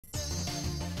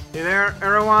Hey there,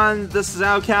 everyone. This is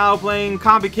Cow playing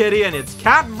Copy Kitty, and it's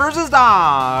cat versus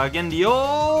dog in the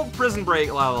old Prison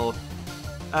Break level.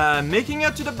 Making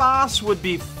it to the boss would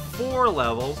be 4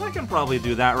 levels. I can probably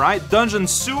do that, right? Dungeon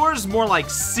Sewers, more like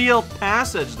sealed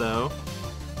passage, though.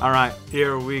 Alright,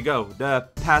 here we go. The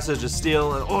passage is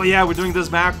sealed. Oh yeah, we're doing this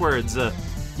backwards.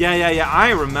 Yeah, I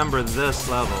remember this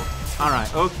level.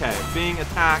 Alright, okay. Being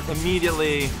attacked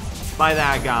immediately by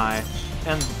that guy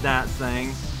and that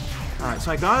thing. Alright,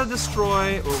 so I gotta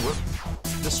destroy... Oh,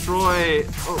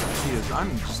 jeez,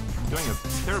 I'm just doing a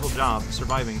terrible job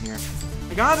surviving here.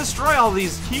 I gotta destroy all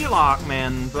these key lock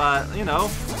men, but, you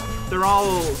know, they're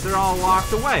all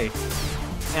locked away.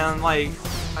 And, like,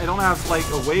 I don't have, like,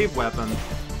 a wave weapon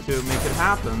to make it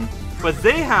happen. But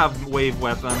they have wave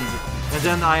weapons, and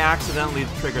then I accidentally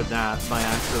triggered that by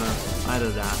accident. I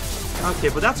did that. Okay,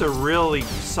 but that's a really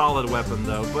solid weapon,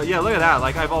 though. But yeah, look at that.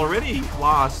 Like, I've already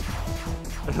lost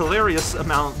a hilarious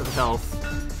amount of health.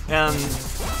 And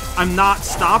I'm not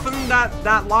stopping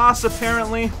that loss,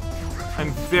 apparently.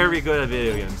 I'm very good at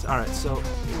video games. Alright, so...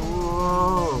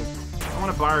 Whoa! I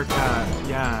want to bark at...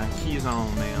 Yeah,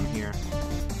 Keyzone Man here.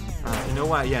 Alright, you know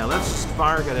what? Yeah, let's just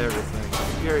bark at everything.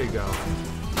 Here you go.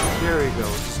 Here you go.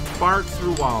 Just bark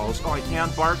through walls. Oh, I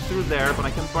can't bark through there, but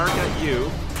I can bark at you.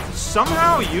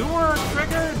 Somehow you were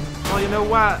triggered? Well, you know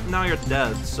what? Now you're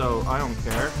dead, so I don't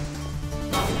care.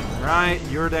 Right,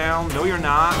 you're down. No, you're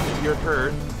not. You're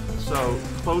hurt. So,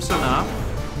 close enough.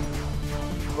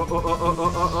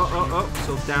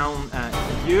 So down at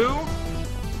you.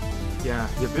 Yeah,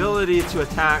 the ability to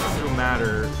attack through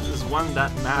matter is one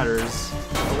that matters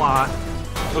a lot,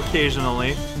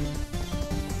 occasionally.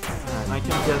 And I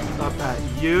can get up at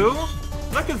you.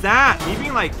 Look at that! Me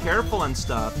being, like, careful and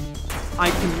stuff.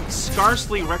 I can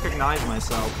scarcely recognize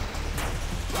myself.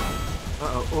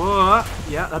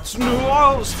 Yeah, that's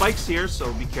no spikes here,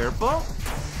 so be careful.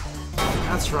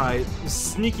 That's right, the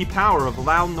sneaky power of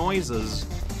loud noises.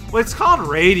 Well, it's called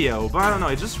radio, but I don't know.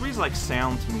 It just reads like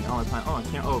sound to me all the time. Oh, I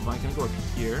can't. Oh, I can go up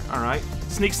here. All right,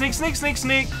 sneak, sneak, sneak, sneak,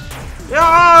 sneak.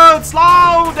 Yeah, it's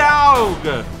loud,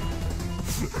 dog.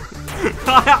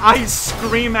 I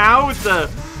scream out.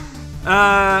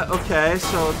 Okay,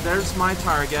 so there's my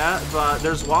target, but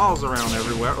there's walls around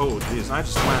everywhere. Oh, jeez, I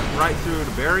just went right through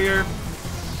the barrier.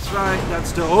 That's right,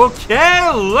 that's the...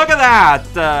 Okay, look at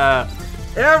that!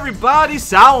 Everybody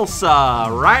salsa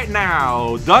right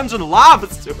now. Dungeon lava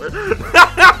sewer.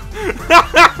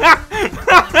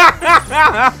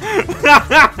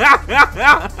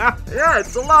 Yeah,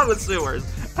 it's the lava sewers.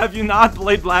 Have you not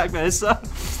played Black Mesa?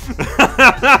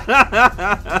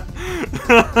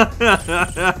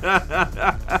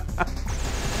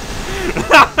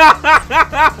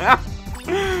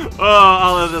 Oh,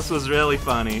 all of this was really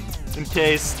funny. In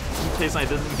case I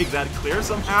didn't make that clear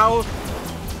somehow,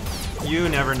 you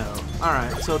never know.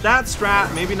 Alright, so that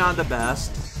strat, maybe not the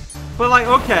best. But like,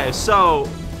 okay, so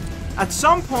at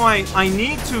some point I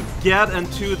need to get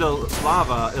into the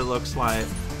lava, it looks like.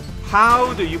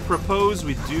 How do you propose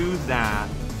we do that?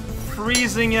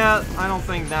 Freezing it? I don't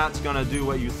think that's gonna do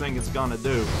what you think it's gonna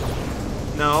do.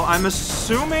 No, I'm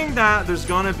assuming that there's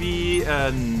gonna be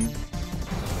a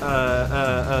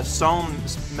stone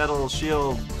metal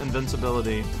shield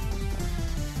invincibility.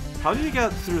 How do you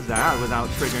get through that without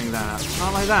triggering that?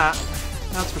 Not like that.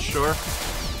 That's for sure.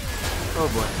 Oh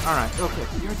boy. Alright, okay.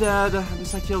 You're dead. At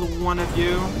least I killed one of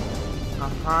you.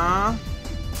 Uh-huh.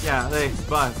 Yeah, hey,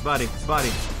 buddy.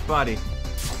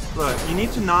 Look, you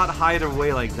need to not hide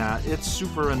away like that. It's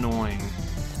super annoying.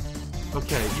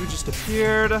 Okay, you just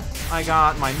appeared. I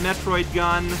got my Metroid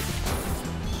gun.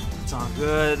 It's all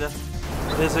good.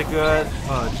 Is it good?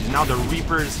 Oh, geez, now the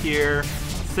Reaper's here.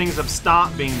 Things have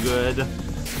stopped being good.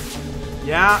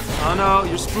 Yeah, oh no,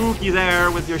 you're spooky there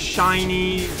with your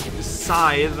shiny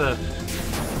scythe.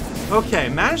 Okay,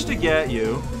 managed to get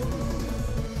you.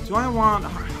 Do I want...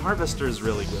 Harvester's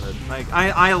really good. Like,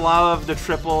 I love the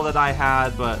triple that I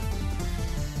had, but...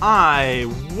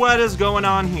 What is going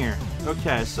on here?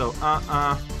 Okay, so,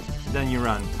 then you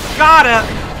run. Got it!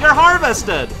 You're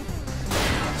harvested!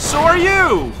 So are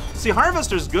you! See,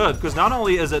 Harvester's good, because not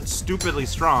only is it stupidly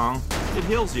strong, it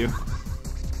heals you.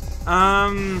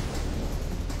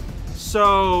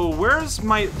 So, where's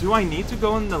my... Do I need to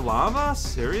go in the lava?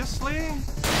 Seriously? I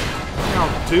mean,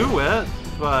 I'll do it,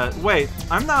 but... Wait,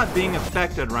 I'm not being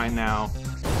affected right now.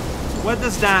 What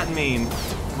does that mean?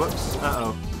 Whoops,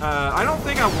 uh-oh. I don't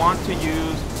think I want to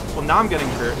use... Well, now I'm getting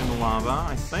hurt in the lava,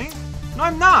 I think. No,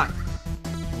 I'm not!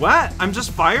 What? I'm just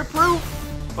fireproof?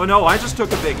 Oh no, I just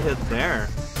took a big hit there.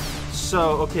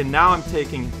 So, okay, now I'm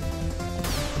taking...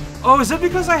 Oh, is it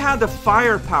because I had the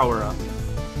fire power-up?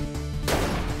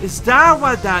 Is that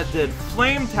what that did?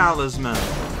 Flame Talisman.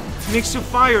 Makes you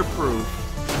fireproof.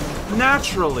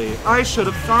 Naturally. I should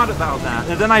have thought about that.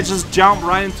 And then I just jumped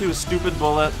right into a stupid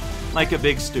bullet like a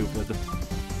big stupid.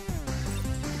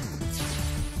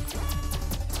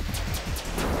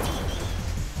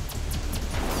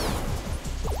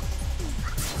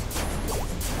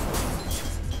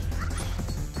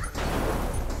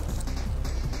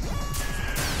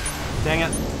 Dang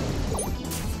it.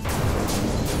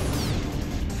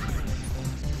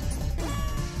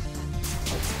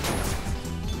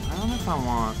 I don't know if I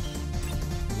want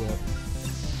whip.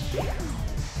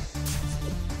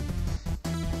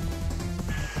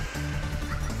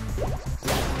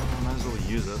 Might as well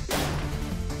use it.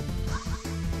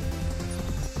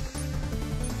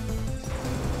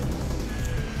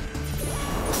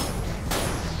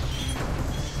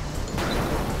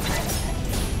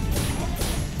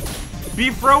 Be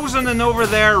frozen and over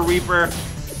there, Reaper.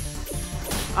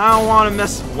 I don't want to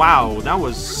miss. Wow, that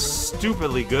was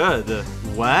stupidly good.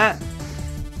 What?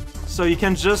 So you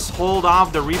can just hold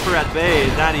off the Reaper at bay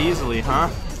that easily, huh? I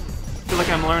feel like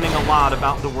I'm learning a lot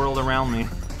about the world around me.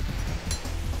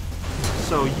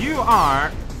 So you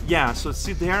are... Yeah, so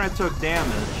see, there I took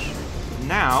damage.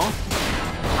 Now,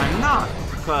 I'm not,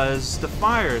 because the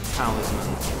fire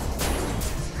talisman.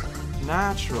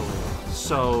 Naturally.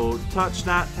 So, touch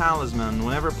that talisman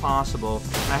whenever possible.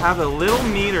 I have a little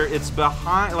meter, it's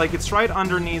behind, like it's right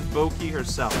underneath Boki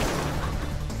herself.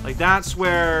 Like that's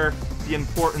where the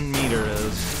important meter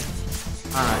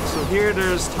is. Alright, so here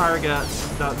there's targets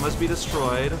that must be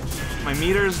destroyed. My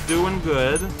meter's doing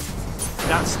good.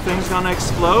 That thing's gonna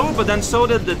explode, but then so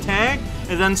did the tank,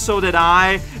 and then so did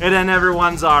I, and then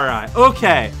everyone's alright.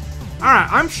 Okay.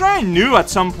 Alright, I'm sure I knew at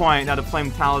some point that a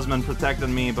flame talisman protected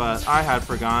me, but I had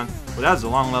forgotten. Well, that's a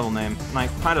long level name, and I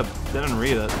kind of didn't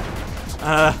read it.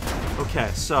 Okay,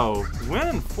 so, wind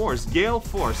and force, gale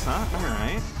force, huh?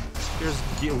 Alright. Here's,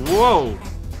 whoa!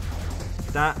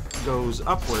 That goes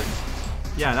upward.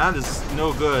 Yeah, that is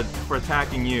no good for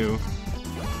attacking you.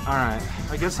 Alright,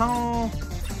 I guess I'll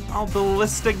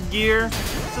ballistic gear.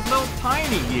 It's a little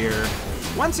tiny gear.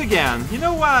 Once again, you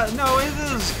know what? No, it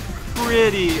is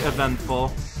pretty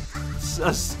eventful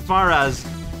as far as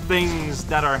things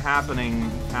that are happening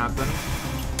happen.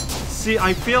 See,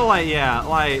 I feel like, yeah,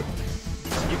 like,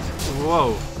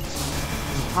 whoa.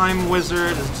 Time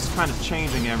Wizard is just kind of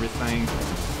changing everything.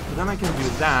 But then I can do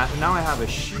that, and now I have a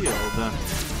shield.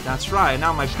 That's right,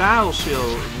 now my battle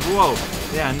shield, whoa.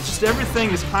 Yeah, and just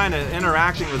everything is kind of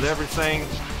interacting with everything.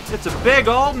 It's a big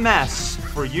old mess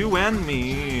for you and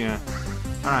me.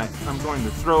 Alright, I'm going to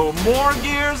throw more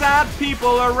gears at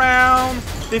people around.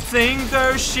 They think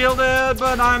they're shielded,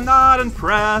 but I'm not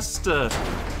impressed.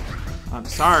 I'm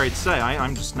sorry to say,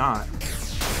 I'm just not.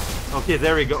 Okay,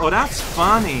 there we go. Oh, that's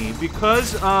funny.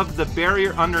 Because of the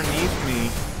barrier underneath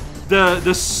me,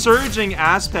 the surging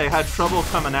aspect had trouble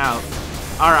coming out.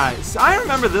 Alright, so I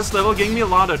remember this level gave me a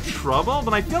lot of trouble,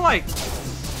 but I feel like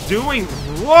doing...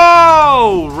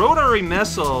 Whoa! Rotary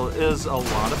missile is a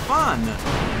lot of fun.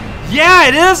 Yeah,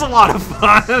 it is a lot of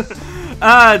fun!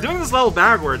 Doing this level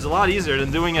backwards is a lot easier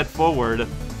than doing it forward.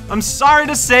 I'm sorry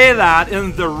to say that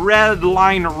in the red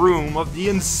line room of the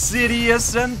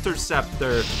Insidious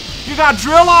Interceptor. You got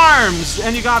drill arms,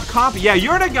 and you got copy. Yeah,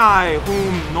 you're the guy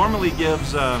whom normally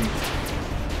gives,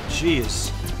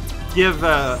 jeez. Give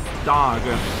a dog.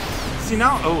 See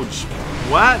now, oh,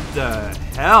 what the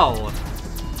hell?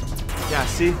 Yeah,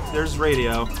 see, there's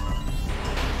radio.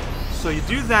 So you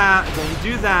do that, then you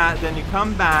do that, then you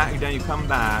come back, then you come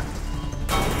back.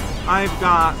 I've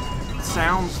got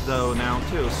sounds though now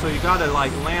too, so you gotta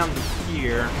like land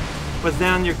here, but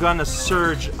then you're gonna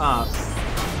surge up.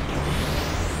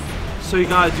 So you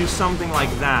gotta do something like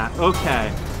that.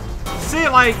 Okay. See,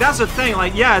 like, that's the thing,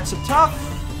 like, yeah, it's a tough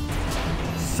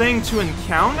thing to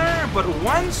encounter, but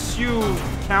once you've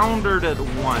countered it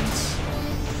once,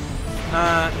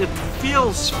 it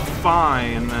feels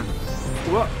fine.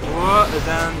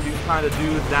 Then you kind of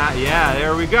do that. Yeah,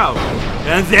 there we go.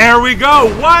 And there we go.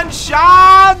 One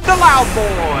shot, the loud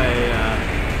boy.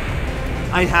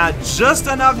 I had just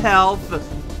enough health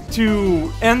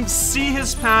to see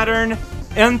his pattern,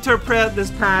 interpret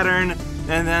this pattern,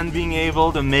 and then being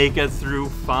able to make it through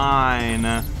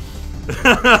fine.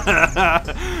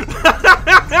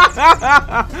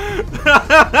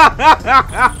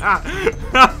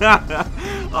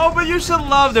 Oh, but you should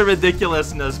love the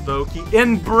ridiculousness, Boki.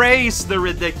 Embrace the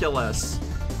ridiculous.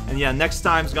 And yeah, next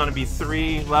time's gonna be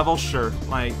 3 levels, sure.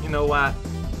 Like, you know what?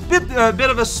 A bit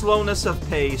of a slowness of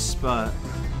pace, but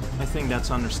I think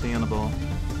that's understandable.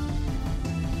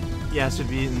 Yes, it'd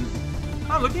be...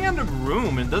 I'm looking at the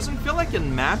room. It doesn't feel like it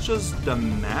matches the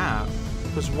map.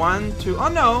 Because 1, 2. Oh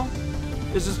no!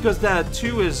 It's just because that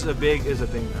 2 is a big map.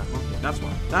 Okay, that's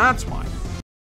why. That's why.